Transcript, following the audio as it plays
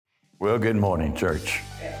Well, good morning, church.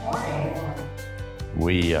 Good morning.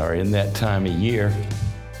 We are in that time of year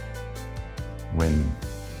when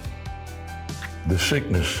the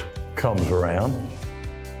sickness comes around,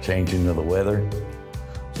 changing of the weather.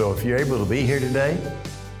 So if you're able to be here today,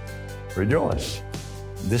 rejoice.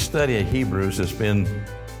 This study of Hebrews has been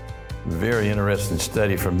a very interesting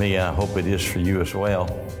study for me. I hope it is for you as well.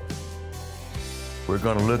 We're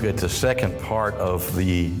going to look at the second part of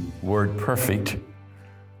the word perfect.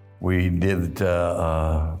 We did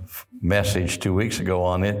a message 2 weeks ago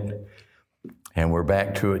on it, and we're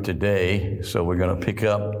back to it today. So we're going to pick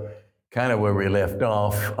up kind of where we left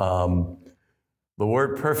off. The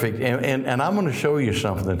word perfect, and I'm going to show you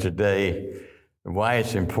something today, why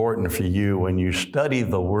it's important for you when you study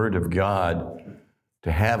the Word of God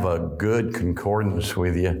to have a good concordance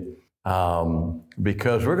with you,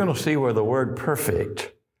 because we're going to see where the word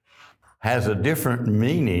perfect has a different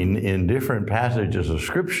meaning in different passages of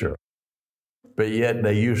Scripture, but yet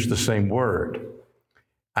they use the same word.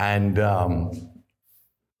 And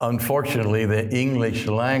unfortunately, the English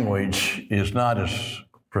language is not as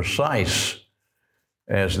precise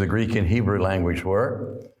as the Greek and Hebrew language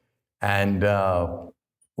were. And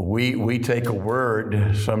we take a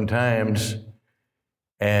word sometimes,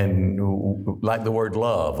 and like the word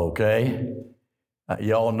love, okay?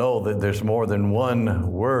 Y'all know that there's more than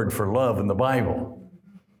one word for love in the Bible,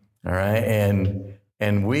 all right?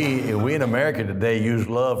 And we in America today use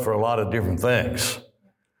love for a lot of different things.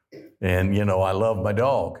 And, you know, I love my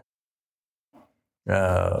dog.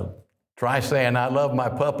 Try saying I love my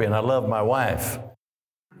puppy and I love my wife,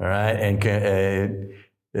 all right? And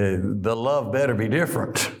the love better be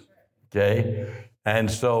different, okay? And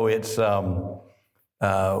so it's...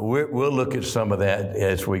 We'll look at some of that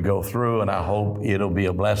as we go through, and I hope it'll be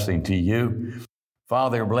a blessing to you.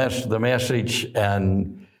 Father, bless the message,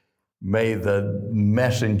 and may the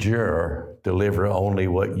messenger deliver only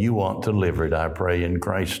what you want delivered, I pray in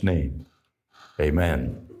Christ's name.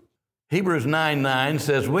 Amen. Hebrews 9:9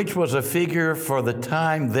 says, which was a figure for the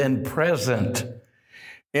time then present,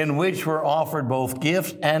 in which were offered both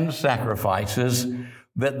gifts and sacrifices,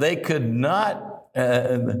 that they could not...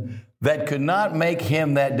 that could not make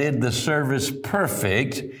him that did the service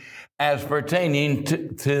perfect, as pertaining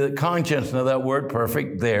to conscience. Now that word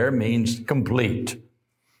perfect there means complete.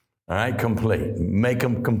 All right, complete. Make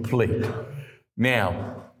him complete.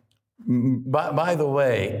 Now, by the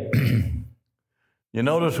way, you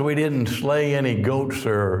notice we didn't slay any goats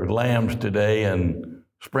or lambs today and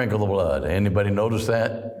sprinkle the blood. Anybody notice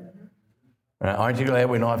that? Aren't you glad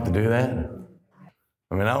we don't have to do that?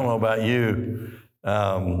 I mean, I don't know about you.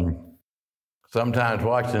 Sometimes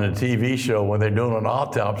watching a TV show when they're doing an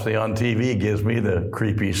autopsy on TV gives me the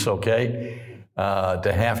creepies, okay?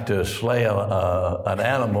 To have to slay an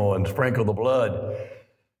animal and sprinkle the blood.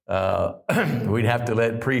 We'd have to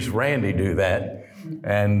let Priest Randy do that.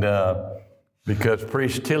 And because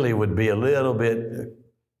Priest Tilly would be a little bit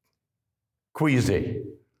queasy.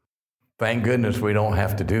 Thank goodness we don't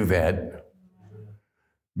have to do that,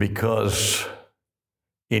 because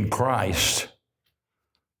in Christ,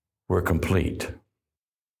 we're complete.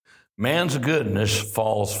 Man's goodness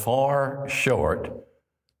falls far short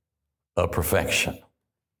of perfection.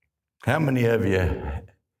 How many of you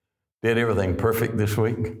did everything perfect this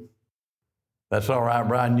week? That's all right,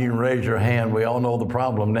 Brian. You can raise your hand. We all know the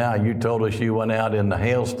problem now. You told us you went out in the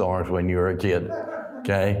hailstorms when you were a kid,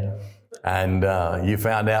 okay? And you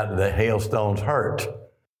found out that hailstones hurt.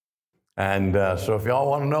 And so if y'all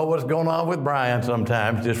want to know what's going on with Brian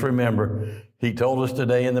sometimes, just remember, he told us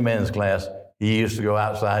today in the men's class, he used to go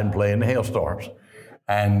outside and play in the hailstorms.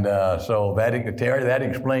 And so Terry, that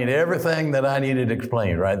explained everything that I needed to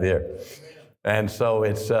explain right there. And so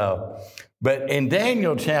it's, but in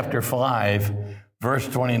Daniel chapter 5, verse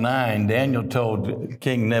 29, Daniel told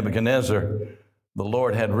King Nebuchadnezzar, the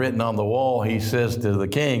Lord had written on the wall, he says to the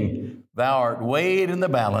king, thou art weighed in the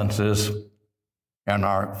balances and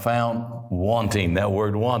art found wanting. That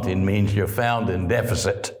word wanting means you're found in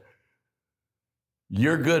deficit.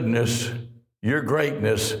 Your goodness, your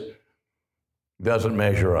greatness doesn't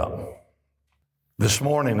measure up. This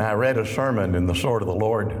morning I read a sermon in the Sword of the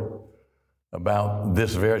Lord about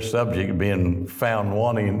this very subject, being found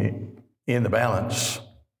wanting in the balance.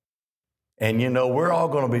 And you know, we're all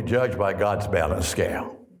going to be judged by God's balance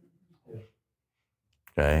scale.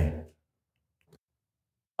 Okay?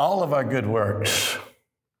 All of our good works,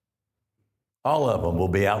 all of them will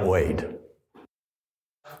be outweighed.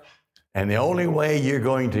 And the only way you're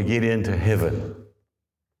going to get into heaven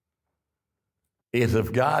is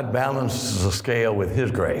if God balances the scale with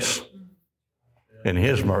His grace and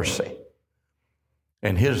His mercy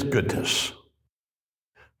and His goodness.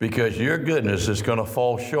 because your goodness is going to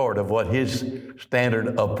fall short of what his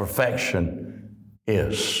standard of perfection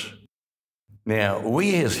is. Now,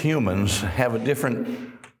 we as humans have a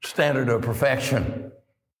different standard of perfection.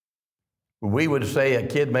 We would say a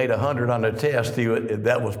kid made 100 on a test,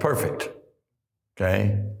 that was perfect,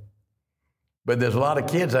 okay? But there's a lot of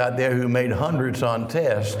kids out there who made hundreds on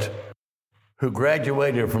tests, who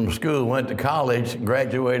graduated from school, went to college,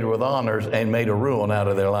 graduated with honors, and made a ruin out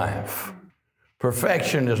of their life.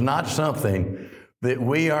 Perfection is not something that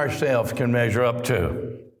we ourselves can measure up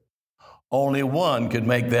to. Only one could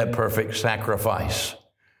make that perfect sacrifice.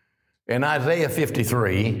 In Isaiah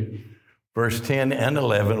 53, verse 10 and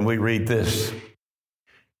 11, we read this: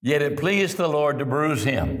 "Yet it pleased the Lord to bruise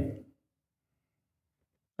him."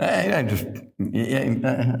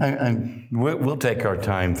 We'll take our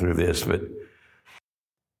time through this, but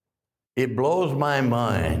it blows my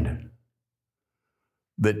mind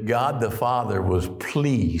that God the Father was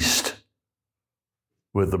pleased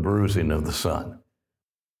with the bruising of the Son.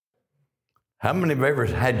 How many of you ever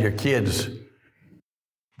had your kids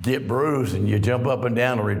get bruised and you jump up and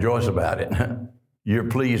down and rejoice about it? You're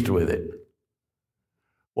pleased with it.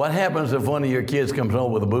 What happens if one of your kids comes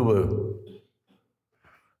home with a boo-boo?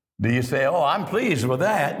 Do you say, "Oh, I'm pleased with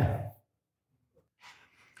that"?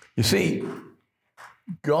 You see,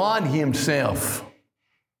 God Himself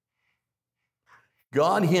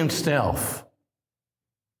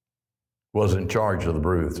was in charge of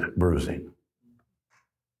the bruising.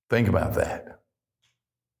 Think about that.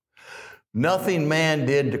 Nothing man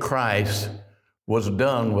did to Christ was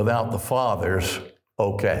done without the Father's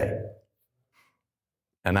okay.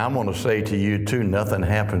 And I'm going to say to you too, nothing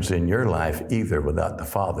happens in your life either without the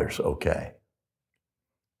Father's okay.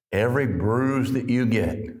 Every bruise that you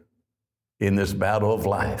get in this battle of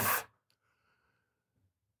life,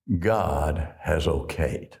 God has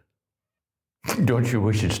okayed. Don't you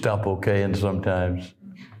wish you'd stop okaying sometimes?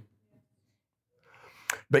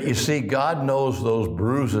 But you see, God knows those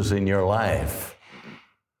bruises in your life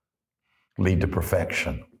lead to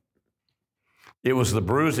perfection. It was the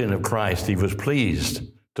bruising of Christ. He was pleased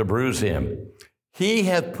to bruise him. He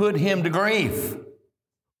hath put him to grief.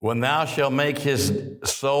 When thou shalt make his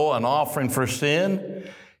soul an offering for sin,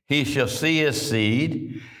 he shall see his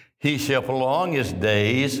seed. He shall prolong his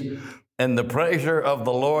days, and the pleasure of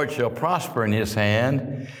the Lord shall prosper in his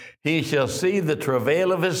hand. He shall see the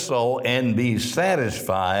travail of his soul and be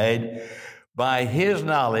satisfied. By his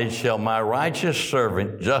knowledge shall my righteous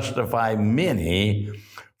servant justify many,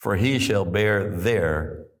 for he shall bear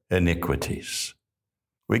their iniquities.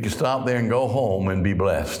 We can stop there and go home and be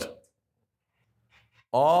blessed.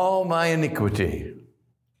 All my iniquity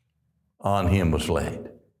on him was laid.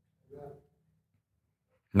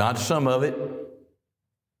 Not some of it,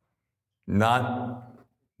 not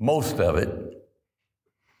most of it,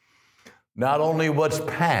 not only what's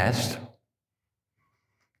past,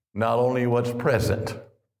 not only what's present,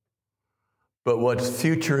 but what's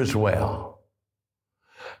future as well,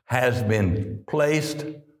 has been placed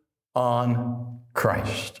on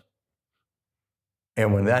Christ.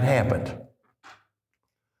 And when that happened,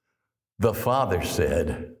 the Father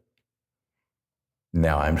said,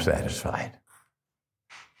 "Now I'm satisfied.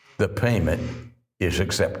 The payment is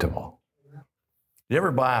acceptable." You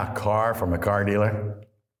ever buy a car from a car dealer?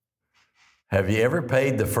 Have you ever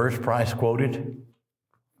paid the first price quoted?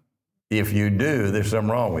 If you do, there's something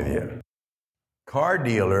wrong with you. Car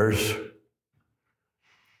dealers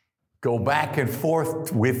go back and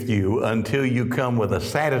forth with you until you come with a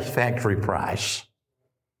satisfactory price.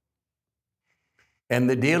 And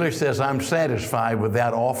the dealer says, "I'm satisfied with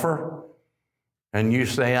that offer." And you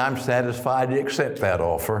say, "I'm satisfied to accept that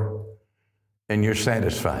offer." And you're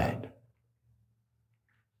satisfied.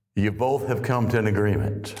 You both have come to an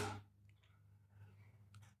agreement.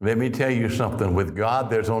 Let me tell you something. With God,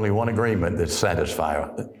 there's only one agreement that's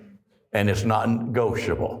satisfied, and it's not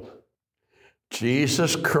negotiable.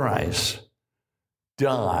 Jesus Christ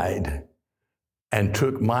died and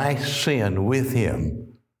took my sin with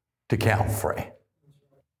him to Calvary.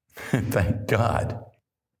 Thank God.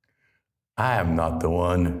 I am not the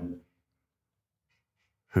one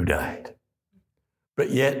who died. But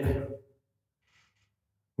yet,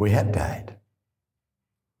 we have died.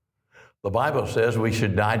 The Bible says we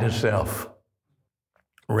should die to self.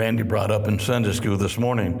 Randy brought up in Sunday school this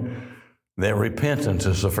morning that repentance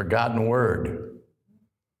is a forgotten word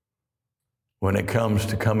when it comes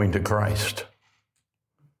to coming to Christ.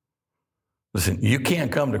 Listen, you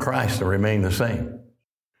can't come to Christ and remain the same.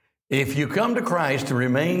 If you come to Christ to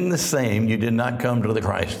remain the same, you did not come to the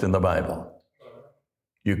Christ in the Bible.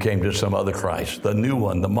 You came to some other Christ, the new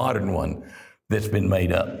one, the modern one that's been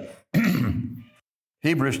made up.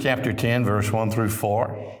 Hebrews chapter 10, verse 1 through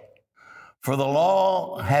 4. For the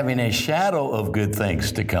law, having a shadow of good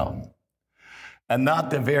things to come, and not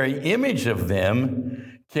the very image of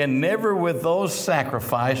them, can never with those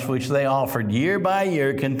sacrifice which they offered year by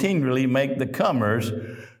year continually make the comers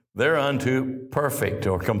thereunto perfect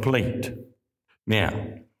or complete.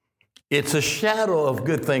 Now, it's a shadow of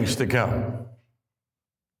good things to come.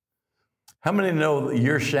 How many know that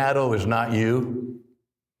your shadow is not you,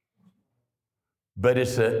 but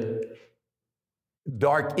it's a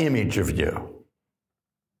dark image of you?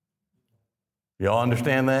 Y'all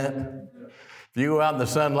understand that? If you go out in the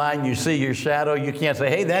sunlight and you see your shadow, you can't say,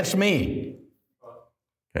 hey, that's me.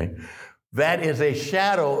 Okay? That is a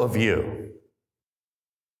shadow of you.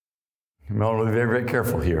 I'm going to be very, very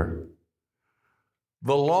careful here.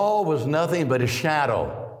 The law was nothing but a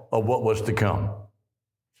shadow of what was to come.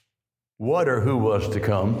 What or who was to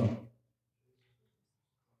come?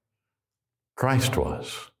 Christ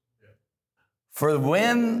was. For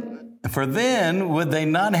then would they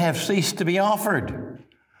not have ceased to be offered,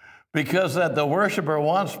 because that the worshiper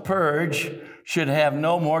once purged should have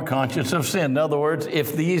no more conscience of sin. In other words,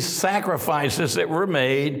 if these sacrifices that were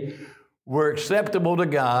made were acceptable to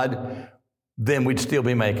God, then we'd still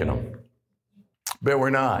be making them. But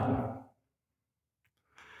we're not.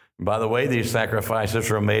 By the way, these sacrifices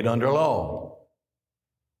were made under law.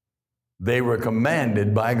 They were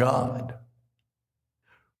commanded by God.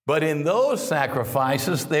 But in those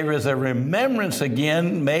sacrifices, there is a remembrance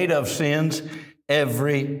again made of sins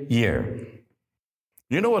every year.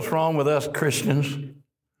 You know what's wrong with us Christians?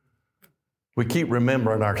 We keep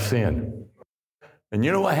remembering our sin. And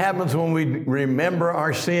you know what happens when we remember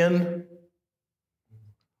our sin?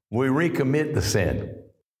 We recommit the sin.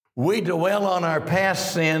 We dwell on our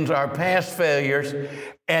past sins, our past failures,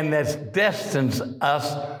 and that destines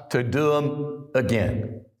us to do them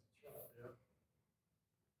again.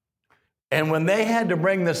 And when they had to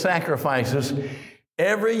bring the sacrifices,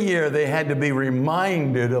 every year they had to be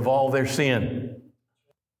reminded of all their sin.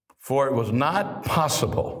 For it was not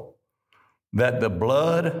possible that the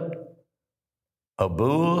blood of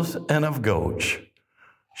bulls and of goats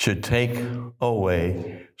should take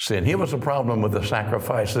away sin. Here was a problem with the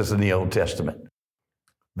sacrifices in the Old Testament.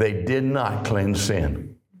 They did not cleanse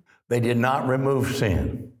sin. They did not remove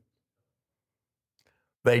sin.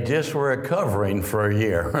 They just were a covering for a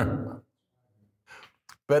year.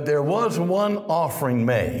 But there was one offering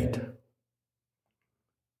made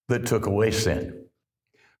that took away sin,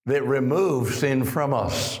 that removed sin from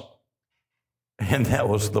us, and that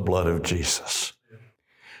was the blood of Jesus.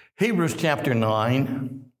 Hebrews chapter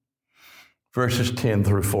 9, verses 10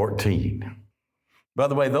 through 14. By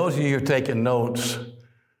the way, those of you who are taking notes,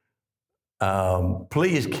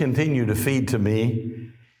 please continue to feed to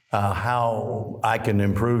me how I can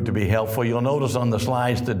improve to be helpful. You'll notice on the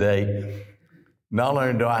slides today, not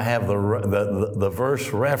only do I have the verse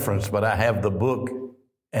reference, but I have the book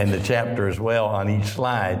and the chapter as well on each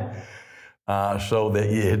slide, so that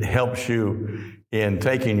it helps you in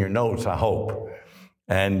taking your notes, I hope.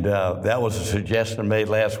 And that was a suggestion made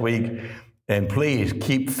last week. And please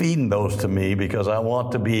keep feeding those to me, because I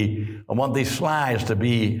want these slides to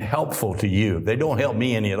be helpful to you. They don't help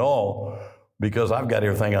me any at all, because I've got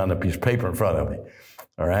everything on a piece of paper in front of me.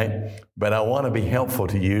 All right? But I want to be helpful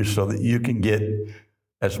to you so that you can get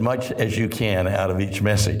as much as you can out of each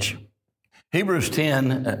message. Hebrews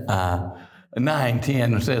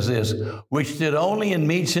 9:10 says this, which did only in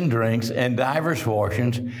meats and drinks and divers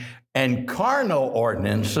washings and carnal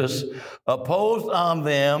ordinances opposed on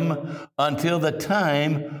them until the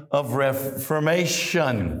time of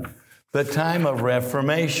Reformation. The time of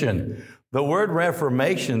Reformation. The word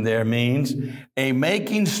reformation there means a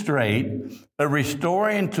making straight, a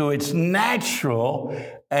restoring to its natural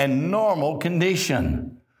and normal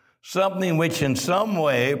condition, something which in some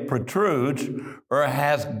way protrudes or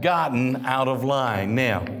has gotten out of line.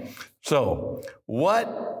 Now, so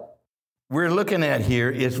what we're looking at here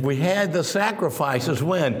is we had the sacrifices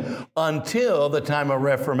when? Until the time of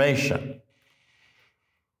Reformation.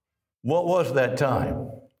 What was that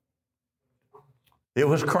time? It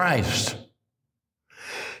was Christ.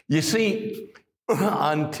 You see,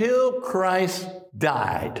 until Christ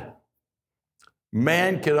died,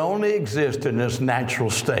 man could only exist in this natural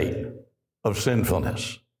state of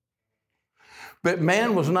sinfulness. But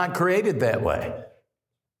man was not created that way.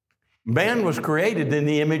 Man was created in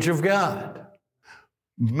the image of God.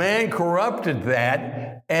 Man corrupted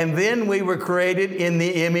that, and then we were created in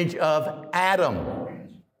the image of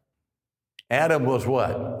Adam. Adam was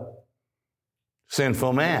what?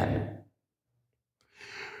 Sinful man.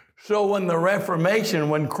 So when the Reformation,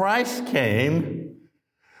 when Christ came,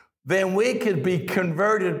 then we could be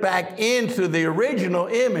converted back into the original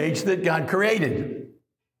image that God created.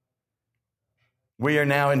 We are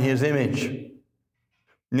now in His image.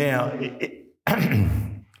 Now,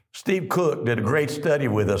 Steve Cook did a great study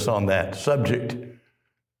with us on that subject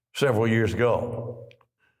several years ago.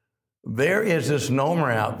 There is this norm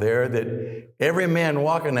out there that every man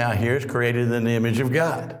walking out here is created in the image of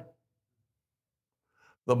God.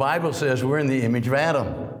 The Bible says we're in the image of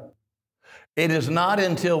Adam. It is not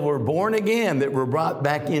until we're born again that we're brought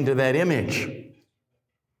back into that image.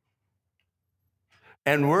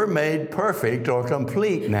 And we're made perfect or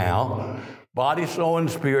complete now. Body, soul, and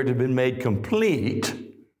spirit have been made complete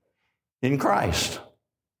in Christ.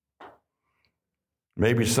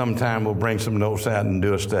 Maybe sometime we'll bring some notes out and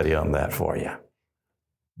do a study on that for you.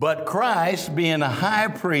 But Christ, being a high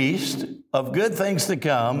priest of good things to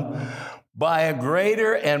come, by a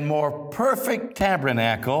greater and more perfect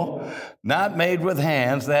tabernacle, not made with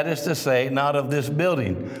hands, that is to say, not of this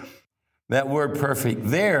building. That word perfect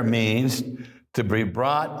there means to be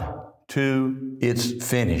brought to its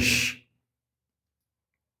finish.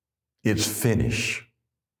 Its finish.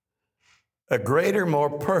 A greater, more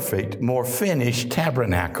perfect, more finished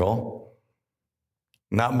tabernacle,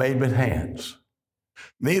 not made with hands.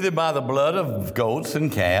 Neither by the blood of goats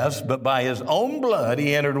and calves, but by His own blood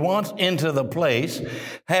He entered once into the place,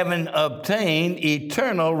 having obtained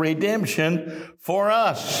eternal redemption for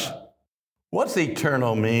us. What's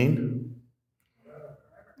eternal mean?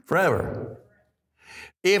 Forever.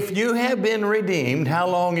 If you have been redeemed, how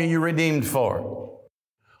long are you redeemed for?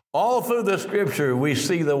 All through the Scripture, we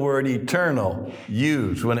see the word eternal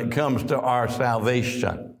used when it comes to our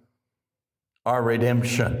salvation, our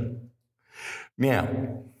redemption.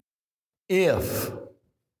 Now, if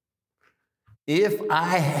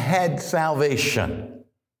I had salvation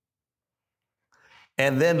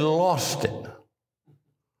and then lost it,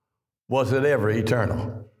 was it ever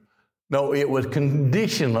eternal? No, it was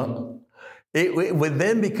conditional. It would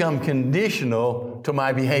then become conditional to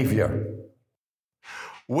my behavior.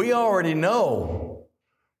 We already know,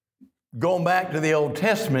 going back to the Old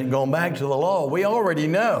Testament, going back to the law, we already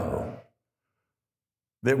know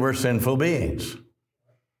that we're sinful beings.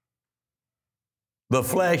 The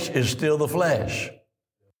flesh is still the flesh.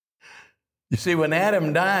 You see, when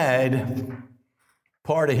Adam died,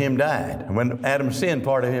 part of him died. When Adam sinned,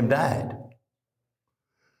 part of him died.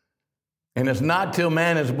 And it's not till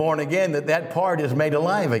man is born again that that part is made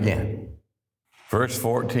alive again. Verse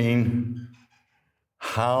 14,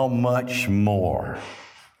 how much more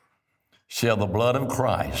shall the blood of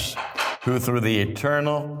Christ, who through the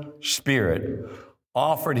eternal Spirit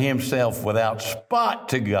offered Himself without spot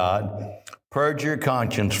to God, purge your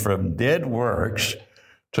conscience from dead works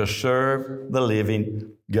to serve the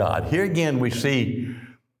living God. Here again we see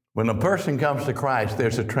when a person comes to Christ,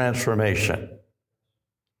 there's a transformation.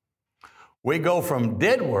 We go from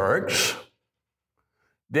dead works,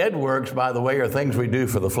 by the way, are things we do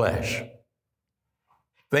for the flesh.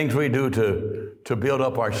 Things we do to build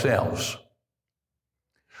up ourselves.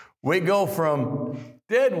 We go from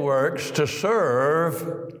dead works to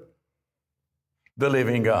serve the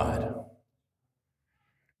living God.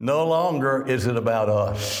 No longer is it about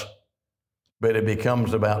us, but it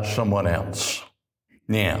becomes about someone else.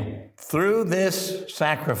 Now, through this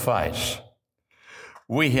sacrifice,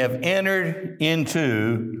 we have entered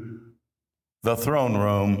into the throne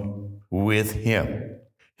room with Him.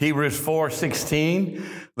 Hebrews 4:16,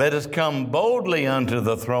 let us come boldly unto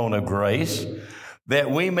the throne of grace, that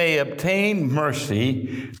we may obtain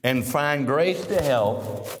mercy and find grace to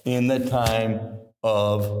help in the time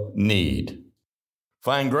of need.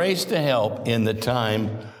 Find grace to help in the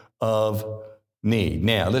time of need.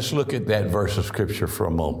 Now, let's look at that verse of Scripture for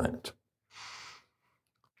a moment.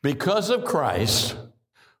 Because of Christ,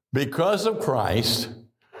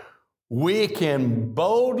 we can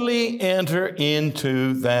boldly enter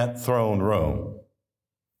into that throne room.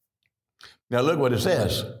 Now, look what it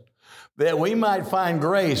says. That we might find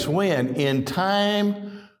grace when? In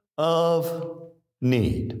time of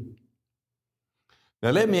need. Now,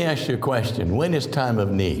 let me ask you a question. When is time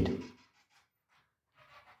of need?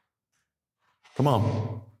 Come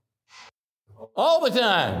on. All the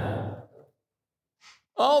time.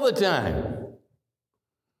 All the time.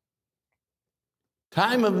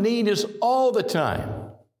 Time of need is all the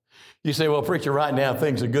time. You say, well, preacher, right now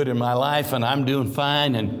things are good in my life and I'm doing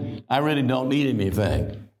fine and I really don't need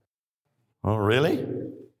anything. Oh, really?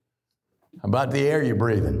 How about the air you're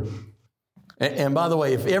breathing? And by the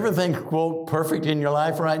way, if everything's, quote, perfect in your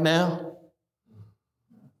life right now,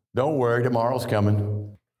 don't worry, tomorrow's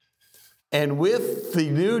coming. And with the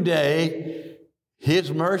new day,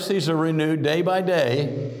 His mercies are renewed day by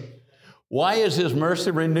day. Why is His mercy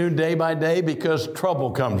renewed day by day? Because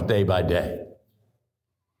trouble comes day by day.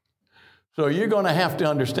 So you're going to have to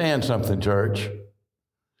understand something, church.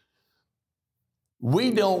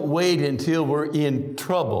 We don't wait until we're in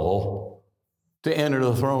trouble to enter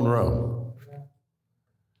the throne room.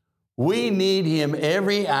 We need Him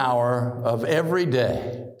every hour of every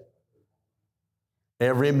day,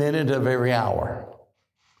 every minute of every hour,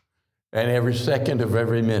 and every second of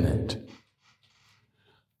every minute.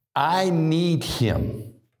 I need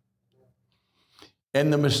Him.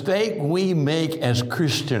 And the mistake we make as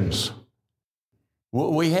Christians,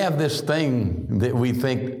 we have this thing that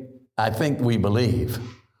I think we believe.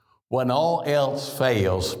 When all else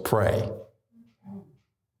fails, pray.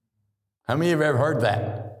 How many of you have ever heard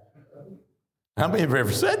that? How many have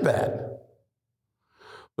ever said that?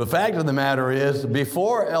 The fact of the matter is,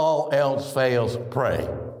 before all else fails, pray.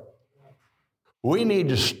 We need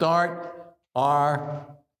to start our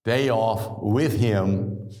day off with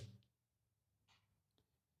Him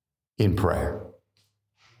in prayer.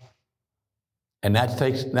 And that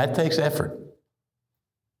takes effort.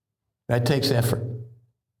 That takes effort.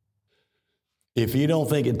 If you don't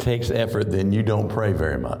think it takes effort, then you don't pray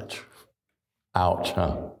very much. Ouch,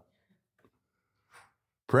 huh?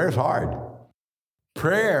 Prayer's hard.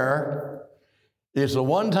 Prayer is the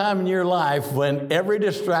one time in your life when every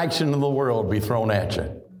distraction in the world be thrown at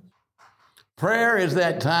you. Prayer is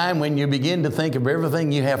that time when you begin to think of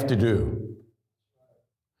everything you have to do.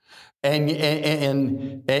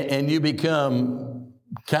 And you become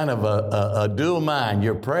kind of a dual mind.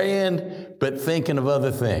 You're praying, but thinking of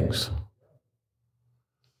other things.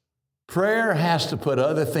 Prayer has to put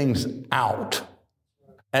other things out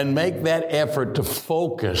and make that effort to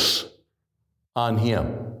focus on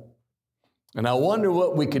Him. And I wonder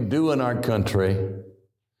what we could do in our country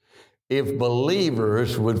if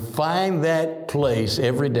believers would find that place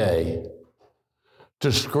every day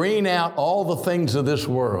to screen out all the things of this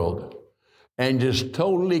world and just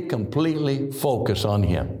totally, completely focus on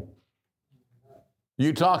Him.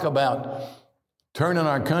 You talk about turning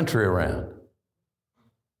our country around.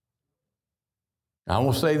 I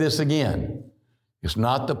will say this again. It's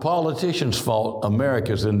not the politicians' fault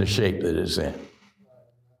America's in the shape that it's in.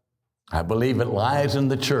 I believe it lies in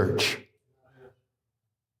the church.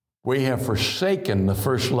 We have forsaken the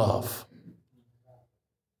first love.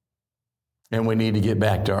 And we need to get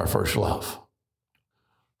back to our first love.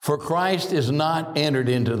 For Christ is not entered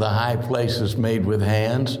into the high places made with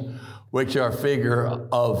hands, which are figure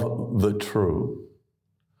of the true,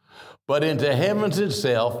 but into heavens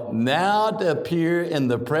itself, now to appear in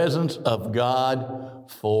the presence of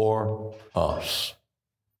God for us.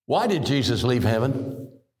 Why did Jesus leave heaven?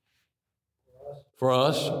 For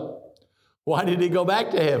us. Why did He go back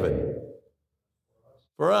to heaven?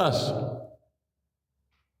 For us.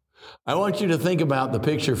 I want you to think about the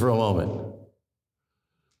picture for a moment.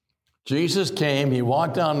 Jesus came, He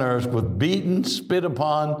walked on earth, was beaten, spit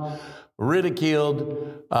upon,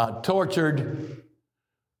 ridiculed, tortured,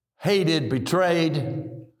 hated, betrayed,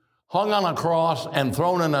 hung on a cross, and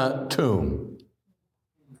thrown in a tomb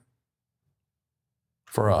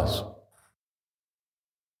for us.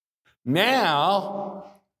 Now,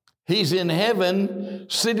 He's in heaven,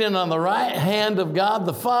 sitting on the right hand of God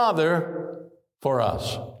the Father for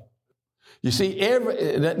us. You see,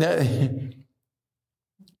 everything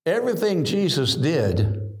Jesus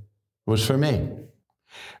did was for me.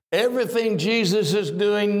 Everything Jesus is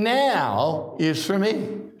doing now is for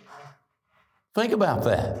me. Think about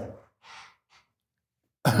that.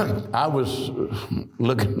 I was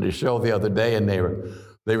looking at a show the other day, and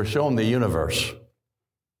they were showing the universe,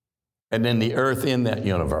 and then the earth in that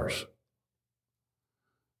universe.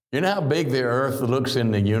 You know how big the earth looks in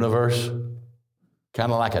the universe?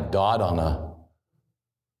 Kind of like a dot on a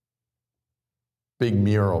big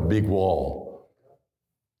mural, big wall.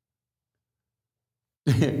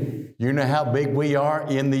 You know how big we are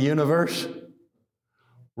in the universe?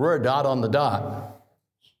 We're a dot on the dot.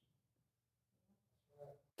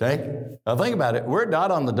 Okay? Now think about it. We're a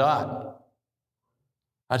dot on the dot.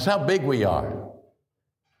 That's how big we are.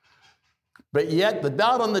 But yet the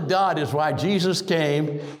dot on the dot is why Jesus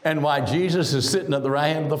came and why Jesus is sitting at the right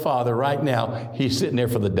hand of the Father right now. He's sitting there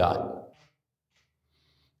for the dot.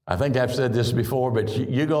 I think I've said this before, but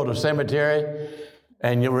you go to a cemetery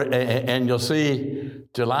and you'll see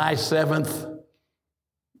July 7th,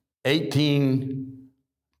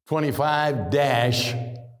 1825 dash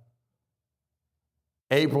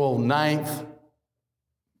April 9th,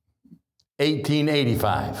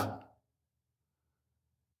 1885.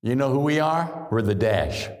 You know who we are? We're the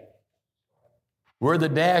dash. We're the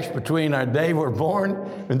dash between our day we're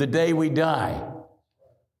born and the day we die.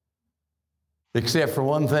 Except for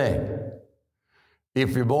one thing.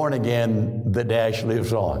 If you're born again, the dash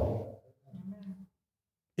lives on.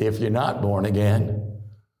 If you're not born again,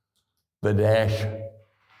 the dash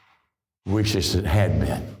wishes it had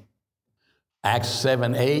been. Acts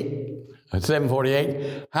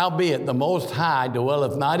 7:48, howbeit the Most High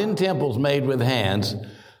dwelleth not in temples made with hands,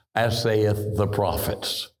 as saith the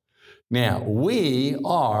prophets. Now, we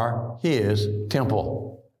are his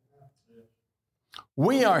temple.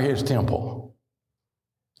 We are his temple.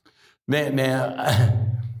 Now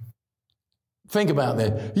think about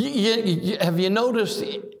that. Have you noticed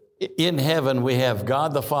in heaven we have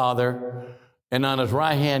God the Father, and on his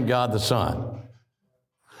right hand, God the Son?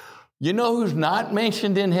 You know who's not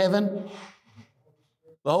mentioned in heaven?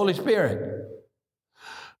 The Holy Spirit.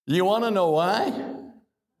 You want to know why?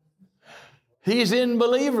 He's in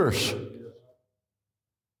believers.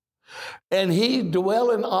 And he's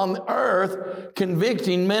dwelling on the earth,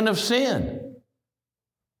 convicting men of sin.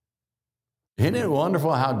 Isn't it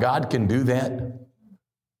wonderful how God can do that?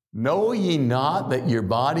 Know ye not that your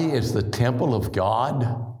body is the temple of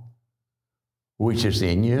God, which is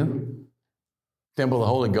in you? Temple of the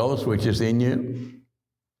Holy Ghost, which is in you,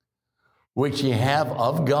 which ye have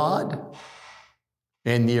of God,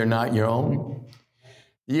 and ye are not your own.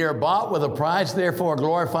 Ye are bought with a price, therefore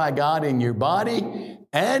glorify God in your body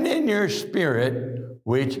and in your spirit,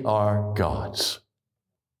 which are God's.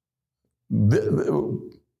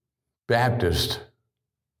 Baptist,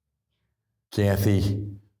 Kathy,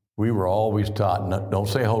 we were always taught, don't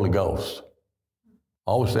say Holy Ghost.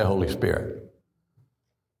 Always say Holy Spirit.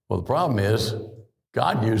 Well, the problem is,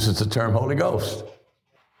 God uses the term Holy Ghost.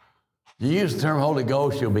 You use the term Holy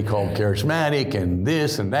Ghost, you'll be called charismatic and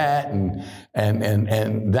this and that,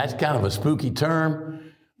 and that's kind of a spooky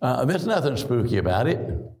term. There's nothing spooky about it.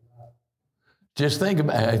 Just think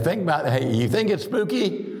about, hey, you think it's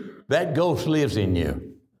spooky? That ghost lives in you.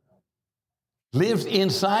 Lives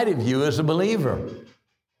inside of you as a believer.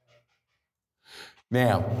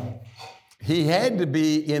 Now, he had to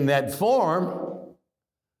be in that form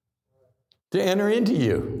to enter into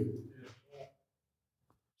you.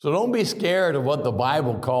 So don't be scared of what the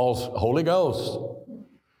Bible calls Holy Ghost.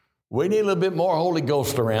 We need a little bit more Holy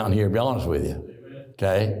Ghost around here, to be honest with you.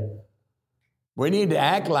 Okay? We need to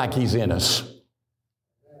act like he's in us.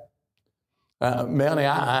 Melanie,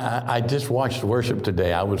 I just watched worship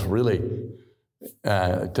today. I was really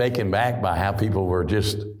taken back by how people were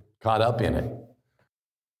just caught up in it.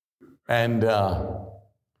 And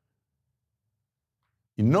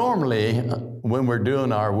normally, when we're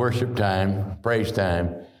doing our worship time, praise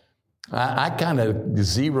time, I kind of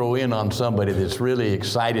zero in on somebody that's really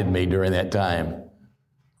excited me during that time.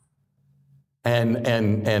 And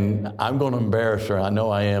I'm going to embarrass her. I know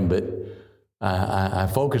I am, but I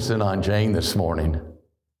focused in on Jane this morning.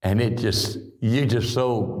 And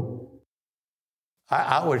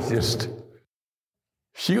I was just,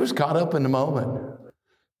 she was caught up in the moment.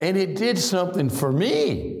 And it did something for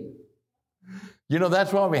me. You know,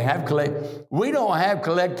 that's why we don't have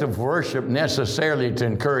collective worship necessarily to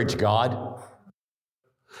encourage God.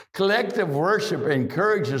 Collective worship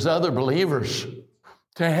encourages other believers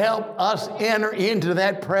to help us enter into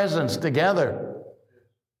that presence together.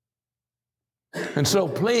 And so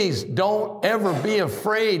please don't ever be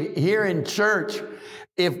afraid here in church.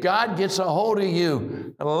 If God gets a hold of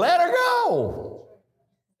you, let her go.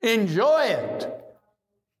 Enjoy it.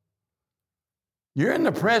 You're in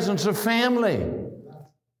the presence of family.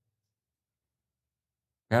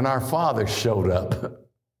 And our Father showed up.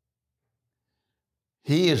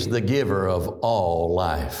 He is the giver of all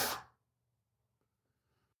life.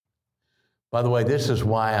 By the way, this is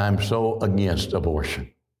why I'm so against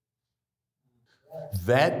abortion.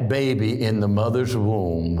 That baby in the mother's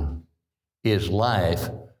womb is life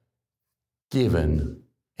given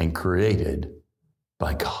and created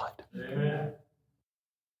by God. Amen.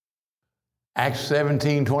 Acts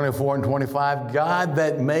 17:24 and 25, God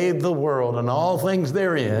that made the world and all things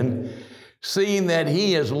therein, seeing that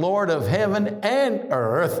he is Lord of heaven and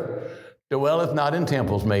earth, dwelleth not in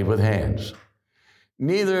temples made with hands.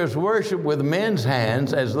 Neither is worship with men's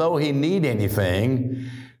hands as though he need anything,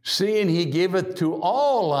 seeing he giveth to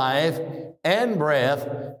all life and breath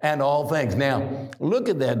and all things. Now, look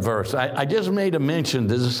at that verse. I just made a mention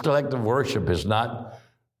that this collective worship is not,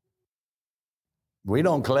 we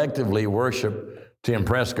don't collectively worship to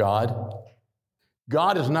impress God.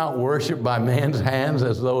 God is not worshiped by man's hands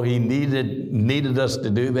as though he needed us to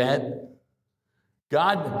do that.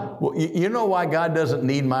 God, you know why God doesn't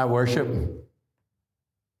need my worship?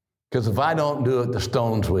 Because if I don't do it, the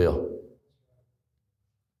stones will.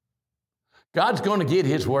 God's going to get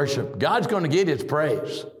his worship. God's going to get his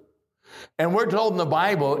praise. And we're told in the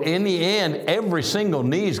Bible, in the end, every single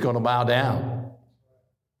knee is going to bow down.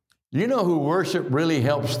 You know who worship really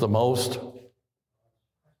helps the most?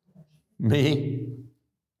 Me.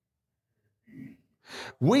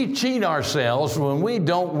 We cheat ourselves when we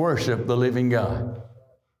don't worship the living God.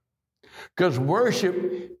 Because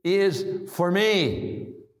worship is for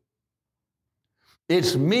me.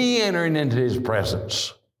 It's me entering into His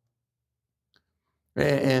presence.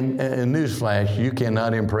 And newsflash, you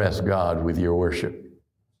cannot impress God with your worship.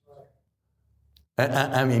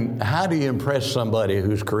 I mean, how do you impress somebody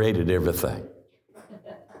who's created everything?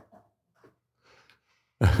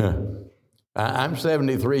 I'm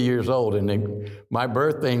 73 years old, and my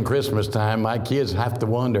birthday and Christmas time, my kids have to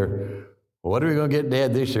wonder, what are we going to get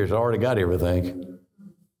Dad this year? He's already got everything.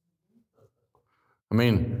 I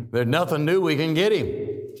mean, there's nothing new we can get him.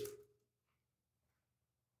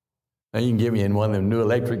 Now, you can give me in one of them new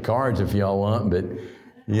electric cars if y'all want, but,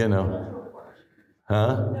 you know.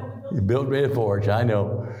 Huh? You built me a porch, I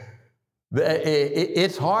know.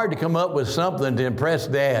 It's hard to come up with something to impress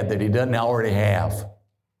Dad that he doesn't already have.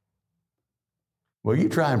 Well, you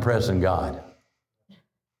try impressing God.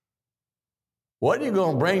 What are you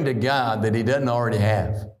going to bring to God that He doesn't already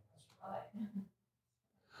have?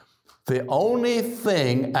 The only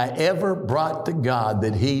thing I ever brought to God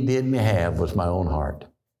that He didn't have was my own heart.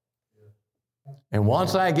 And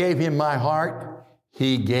once I gave Him my heart,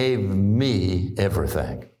 He gave me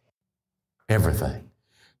everything. Everything.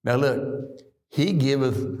 Now look, He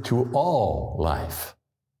giveth to all life.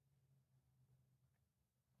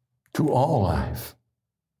 To all life.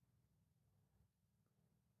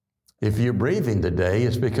 If you're breathing today,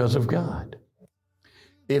 it's because of God.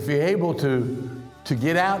 If you're able to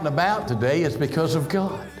get out and about today, it's because of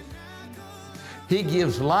God. He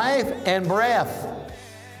gives life and breath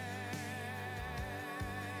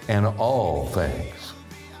and all things.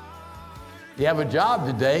 You have a job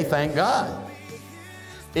today, thank God.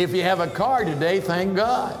 If you have a car today, thank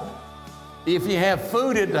God. If you have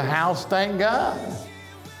food at the house, thank God.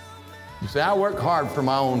 You say, I work hard for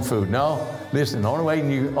my own food. No, listen, the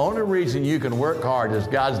only reason you can work hard is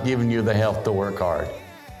God's given you the health to work hard.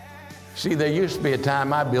 See, there used to be a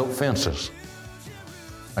time I built fences.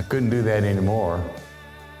 I couldn't do that anymore.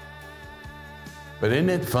 But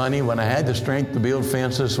isn't it funny, when I had the strength to build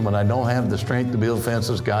fences and when I don't have the strength to build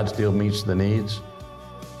fences, God still meets the needs.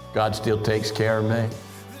 God still takes care of me.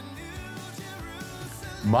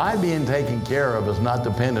 My being taken care of is not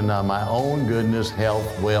dependent on my own goodness,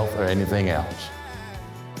 health, wealth, or anything else.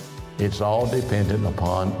 It's all dependent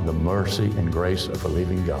upon the mercy and grace of a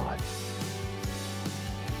living God.